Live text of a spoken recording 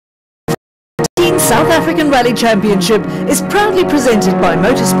South African Rally Championship is proudly presented by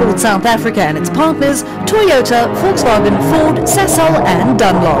Motorsport South Africa and its partners Toyota, Volkswagen, Ford, Sasol and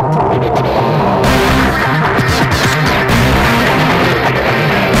Dunlop.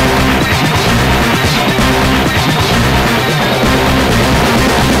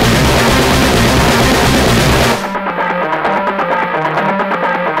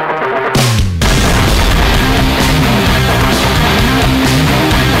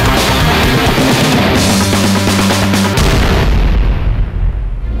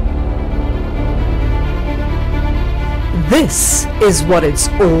 This is what it's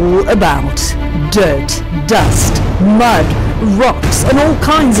all about. Dirt, dust, mud, rocks and all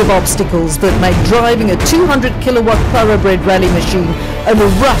kinds of obstacles that make driving a 200 kilowatt thoroughbred rally machine over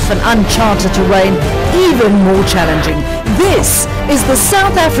rough and uncharted terrain even more challenging. This is the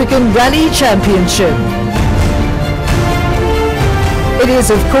South African Rally Championship. It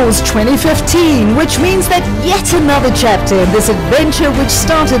is, of course, 2015, which means that yet another chapter in this adventure, which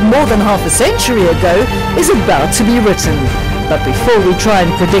started more than half a century ago, is about to be written. But before we try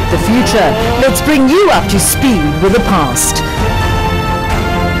and predict the future, let's bring you up to speed with the past.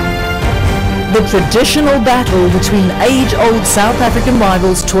 The traditional battle between age-old South African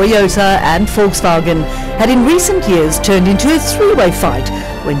rivals Toyota and Volkswagen had in recent years turned into a three-way fight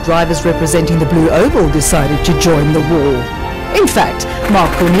when drivers representing the Blue Oval decided to join the war. In fact, Marc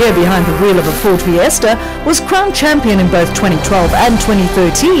Cronje, behind the wheel of a Ford Fiesta, was crowned champion in both 2012 and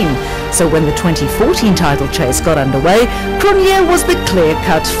 2013. So when the 2014 title chase got underway, Cronje was the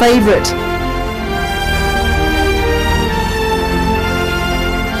clear-cut favourite.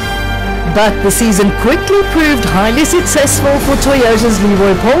 But the season quickly proved highly successful for Toyota's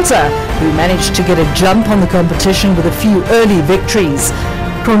Leroy Poulter, who managed to get a jump on the competition with a few early victories.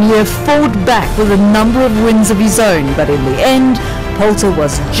 Cronje fought back with a number of wins of his own, but in the end, Poulter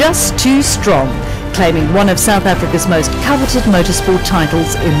was just too strong, claiming one of South Africa's most coveted motorsport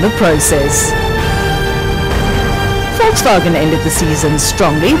titles in the process. Volkswagen ended the season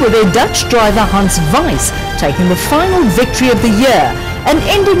strongly with their Dutch driver Hans Weiss taking the final victory of the year and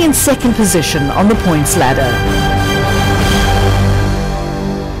ending in second position on the points ladder.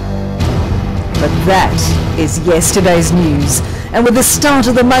 But that is yesterday's news. And with the start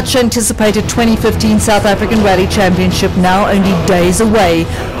of the much anticipated 2015 South African Rally Championship now only days away,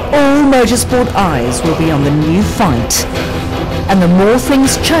 all motorsport eyes will be on the new fight. And the more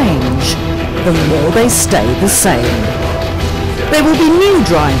things change, the more they stay the same. There will be new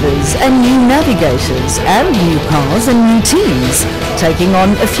drivers and new navigators and new cars and new teams taking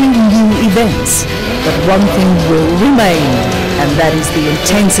on a few new events. But one thing will remain, and that is the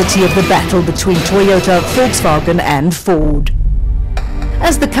intensity of the battle between Toyota, Volkswagen and Ford.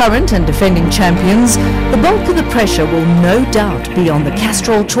 As the current and defending champions, the bulk of the pressure will no doubt be on the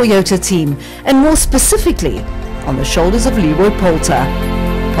Castrol Toyota team, and more specifically, on the shoulders of Leroy Poulter.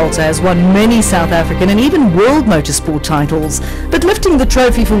 Poulter has won many South African and even world motorsport titles, but lifting the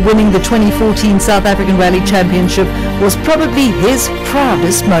trophy for winning the 2014 South African Rally Championship was probably his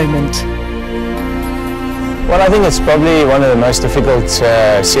proudest moment. Well, I think it's probably one of the most difficult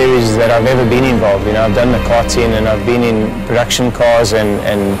series that I've ever been involved in. I've done the karting and I've been in production cars and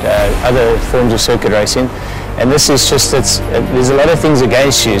other forms of circuit racing. And this is just, there's a lot of things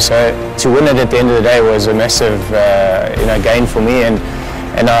against you. So to win it at the end of the day was a massive gain for me, and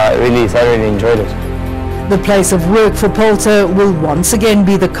I really thoroughly enjoyed it. The place of work for Poulter will once again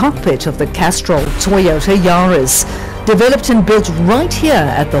be the cockpit of the Castrol Toyota Yaris, developed and built right here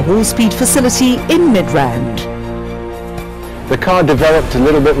at the Hall Speed facility in Midrand. The car developed a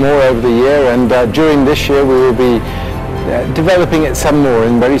little bit more over the year, and during this year we will be developing it some more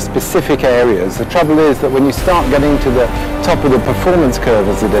in very specific areas. The trouble is that when you start getting to the top of the performance curve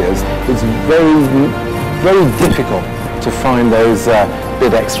as it is, it's very, very difficult to find those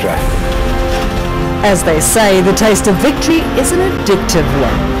bit extra. As they say, the taste of victory is an addictive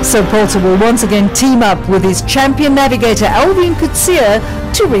one. So Poulter will once again team up with his champion navigator Alwyn Coetzee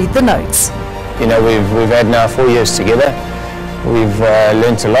to read the notes. You know, we've had now 4 years together. We've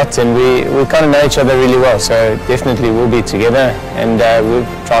learnt a lot, and we kind of know each other really well. So definitely we'll be together, and we'll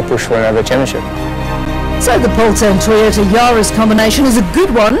try to push for another championship. So the Poulter and Toyota Yaris combination is a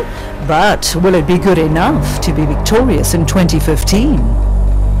good one, but will it be good enough to be victorious in 2015?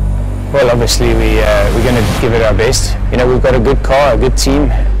 Well, obviously we're going to give it our best. You know, we've got a good car, a good team.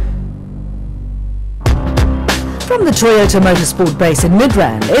 From the Toyota Motorsport base in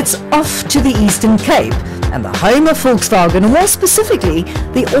Midrand, it's off to the Eastern Cape and the home of Volkswagen, more specifically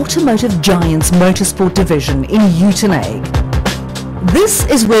the Automotive Giants Motorsport division in Uitenhage. This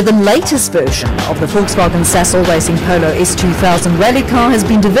is where the latest version of the Volkswagen Sasol Racing Polo S2000 rally car has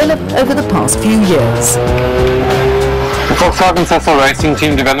been developed over the past few years. The Volkswagen Sasol Racing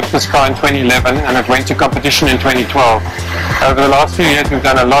team developed this car in 2011 and it went to competition in 2012. Over the last few years we've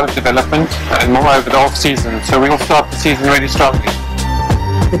done a lot of development and more over the off-season, so we'll start the season really strongly.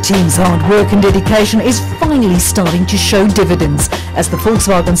 The team's hard work and dedication is finally starting to show dividends as the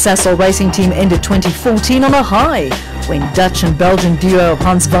Volkswagen Sasol Racing team ended 2014 on a high when Dutch and Belgian duo of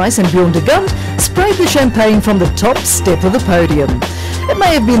Hans Weiss and Bjorn de Gant sprayed the champagne from the top step of the podium. It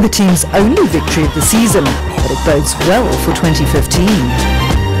may have been the team's only victory of the season, but it bodes well for 2015.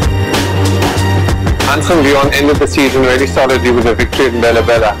 Hans and Bjorn ended the season really solidly with a victory in Bella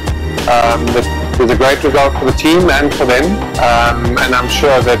Bella. It was a great result for the team and for them, and I'm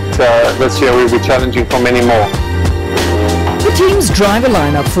sure that this year we'll be challenging for many more. The team's driver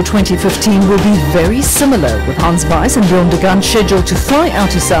lineup for 2015 will be very similar, with Hans Weiss and Bjorn de Gant scheduled to fly out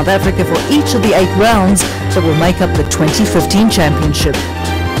to South Africa for each of the 8 rounds that will make up the 2015 championship.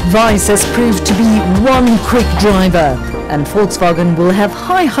 Weiss has proved to be one quick driver, and Volkswagen will have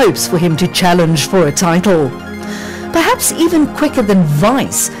high hopes for him to challenge for a title. Perhaps even quicker than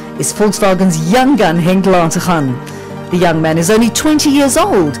Weiss is Volkswagen's young gun Henk Lateghan. The young man is only 20 years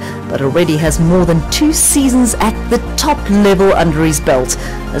old, but already has more than 2 seasons at the top level under his belt,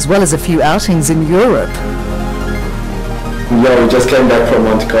 as well as a few outings in Europe. Yeah, we just came back from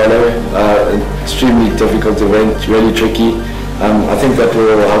Monte Carlo. Extremely difficult event, really tricky. I think that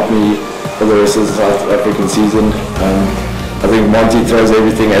will help me for the rest of the South African season. I think Monty throws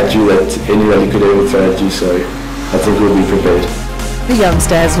everything at you that anybody could ever throw at you, so I think we'll be prepared. The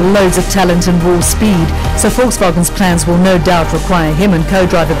youngster has loads of talent and raw speed, so Volkswagen's plans will no doubt require him and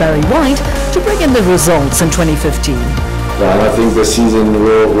co-driver Barry White to bring in the results in 2015. Yeah, and I think this season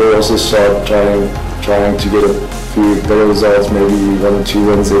we'll also start trying to get a few better results, maybe 1 or 2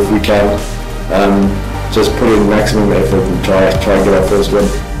 wins if we can. Just put in maximum effort and try and get our first win.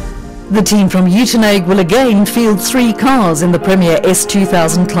 The team from Uitenhage will again field 3 cars in the Premier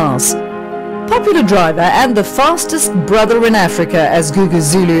S2000 class. Popular driver and the fastest brother in Africa, as Gugu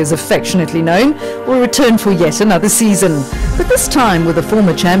Zulu is affectionately known, will return for yet another season, but this time with a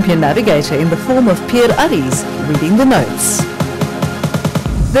former champion navigator in the form of Pierre Aries reading the notes.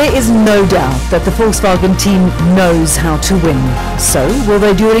 There is no doubt that the Volkswagen team knows how to win. So will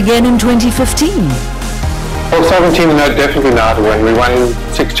they do it again in 2015? Volkswagen team definitely know how to win. We won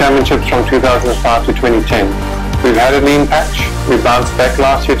 6 championships from 2005 to 2010. We've had a lean patch. We bounced back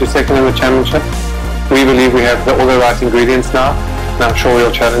last year to second in the championship. We believe we have all the right ingredients now, and I'm sure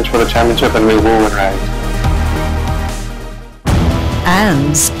we'll challenge for the championship and we will win race.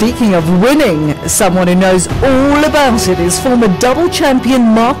 And speaking of winning, someone who knows all about it is former double champion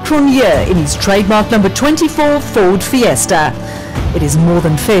Marc Cronje in his trademark number 24 Ford Fiesta. It is more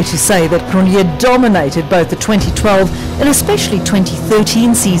than fair to say that Cronje dominated both the 2012 and especially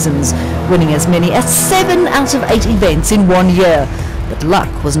 2013 seasons, winning as many as 7 out of 8 events in 1 year. But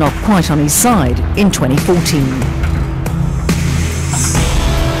luck was not quite on his side in 2014.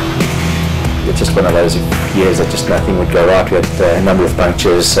 It's just one of those years that just nothing would go right. We had a number of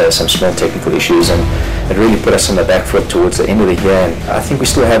punctures, some small technical issues, and it really put us on the back foot towards the end of the year. And I think we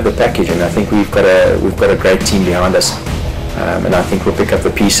still have the package, and I think we've got a great team behind us. And I think we'll pick up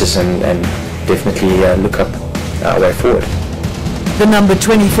the pieces and definitely look up our way forward. The number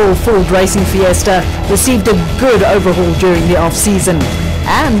 24 Ford Racing Fiesta received a good overhaul during the off-season.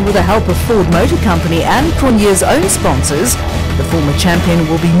 And with the help of Ford Motor Company and Cronje's own sponsors, the former champion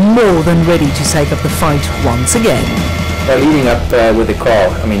will be more than ready to take up the fight once again. Leading up with the car,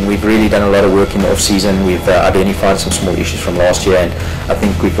 I mean, we've really done a lot of work in the off-season. We've identified some small issues from last year, and I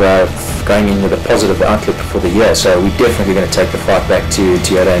think we're going in with a positive outlook for the year. So we're definitely going to take the fight back to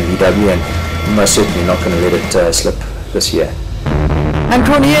Toyota and VW, and most certainly not going to let it slip this year. And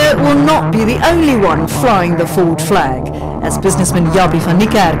Cronje will not be the only one flying the Ford flag, as businessman Jaapie van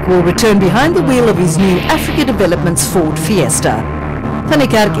Niekerk will return behind the wheel of his new Africa Developments Ford Fiesta. Van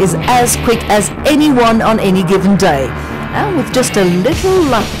Niekerk is as quick as anyone on any given day, and with just a little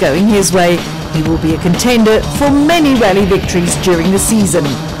luck going his way, he will be a contender for many rally victories during the season.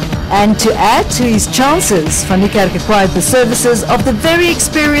 And to add to his chances, Van Niekerk acquired the services of the very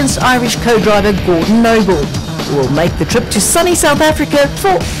experienced Irish co-driver Gordon Noble, who will make the trip to sunny South Africa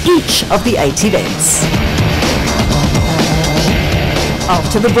for each of the 8 events.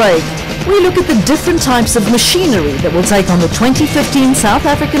 After the break, we look at the different types of machinery that will take on the 2015 South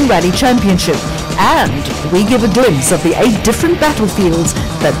African Rally Championship, and we give a glimpse of the 8 different battlefields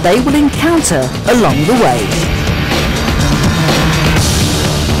that they will encounter along the way.